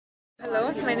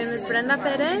Hello, my name is Brenda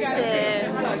Perez,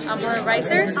 and I'm one of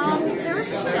Risers,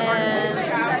 and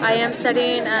I am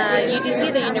studying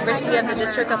UDC, the University of the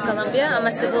District of Columbia. I'm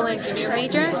a civil engineer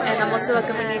major, and I'm also a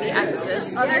community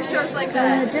activist.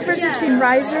 The difference between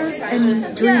Risers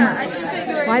and Dreamers,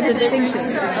 why the distinction?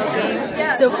 Okay,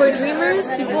 so for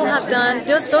Dreamers, people have done,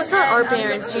 those are our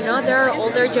parents, you know, there are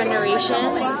older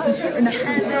generations.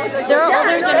 There are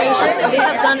older generations, and they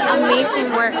have done amazing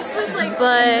work,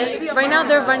 but right now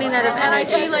they're running out of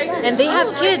energy, and they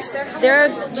have kids. There are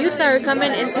youth that are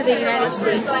coming into the United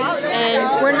States,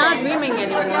 and we're not dreaming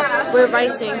anymore. We're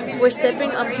rising. We're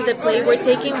stepping up to the plate. We're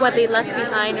taking what they left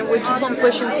behind, and we keep on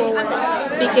pushing forward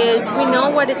because we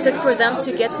know what it took for them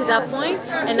to get to that point,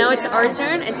 and now it's our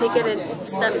turn and take it a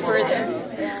step further.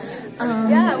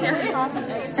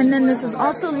 And then this has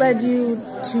also led you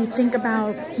to think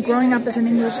about growing up as an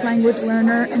English language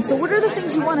learner. And so what are the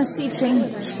things you want to see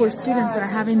change for students that are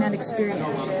having that experience?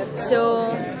 So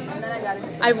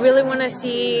I really want to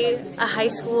see a high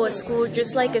school, a school,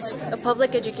 just like a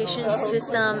public education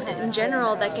system in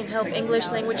general that can help English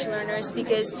language learners,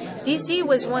 because DC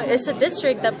is a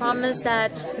district that promised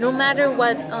that no matter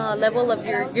what level of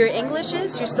your English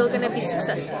is, you're still going to be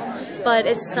successful. But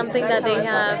it's something that they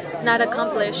have not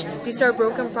accomplished. These are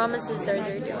broken promises that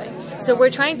they're doing. So we're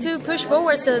trying to push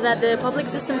forward so that the public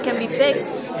system can be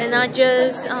fixed and not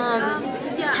just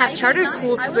have charter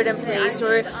schools put in place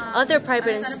or other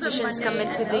private institutions come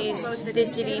into these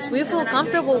cities. We feel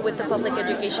comfortable with the public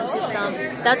education system.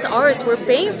 That's ours. We're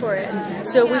paying for it.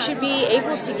 So we should be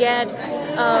able to get,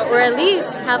 or at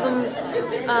least have them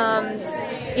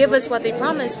give us what they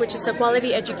promise, which is a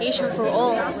quality education for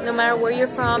all, no matter where you're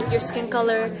from, your skin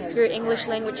color, your English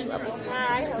language level.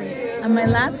 And my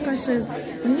last question is,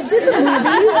 when you did the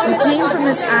movie, you came from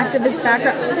this activist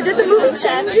background, but did the movie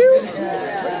change you?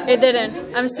 It didn't.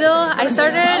 I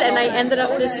started and I ended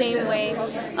up the same way.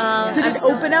 Did it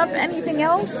open up anything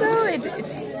else though? It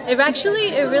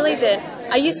really did.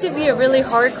 I used to be a really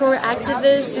hardcore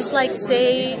activist, just like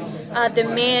say,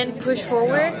 demand, push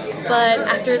forward, but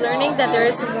after learning that there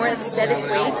is a more aesthetic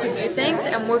way to view things,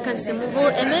 a more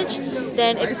consumable image,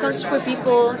 then it becomes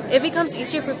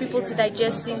easier for people to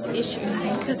digest these issues.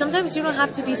 So sometimes you don't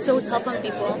have to be so tough on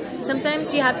people.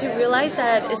 Sometimes you have to realize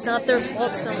that it's not their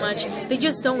fault so much. They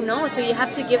just don't know, so you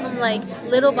have to give them like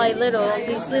little by little,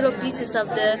 these little pieces of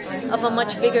a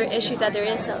much bigger issue that there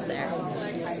is out there.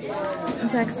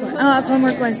 That's excellent. Oh, that's one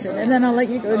more question, and then I'll let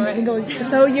you go.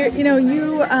 So you're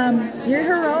heroic.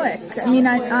 I mean,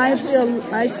 I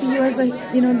see you as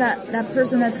that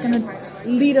person that's going to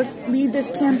lead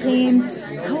this campaign.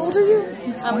 How old are you?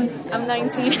 I'm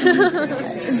 19.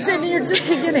 So you're just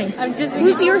beginning. I'm just.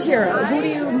 Who's your hero? Who do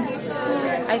you?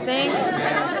 I think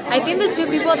the two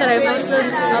people that I most look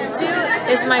up to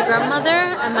is my grandmother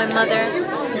and my mother,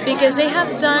 because they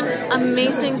have done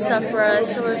amazing stuff for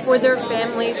us, or for their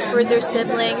families, for their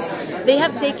siblings. They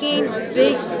have taken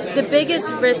the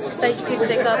biggest risks that you could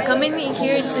think of, coming in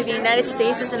here to the United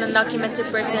States as an undocumented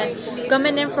person,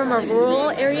 coming in from a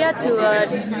rural area to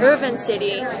an urban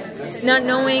city, not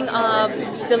knowing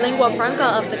the lingua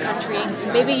franca of the country.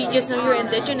 Maybe you just know your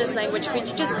indigenous language, but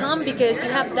you just come because you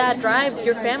have that drive,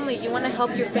 your family, you want to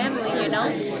help your family, you know?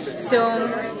 So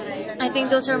I think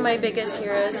those are my biggest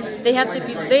heroes. They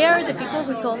are the people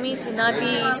who told me to not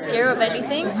be scared of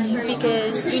anything,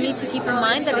 because you need to keep in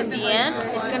mind that in the end,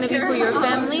 it's going to be for your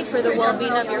family, for the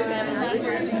well-being of your family.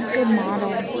 Good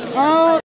model. Oh.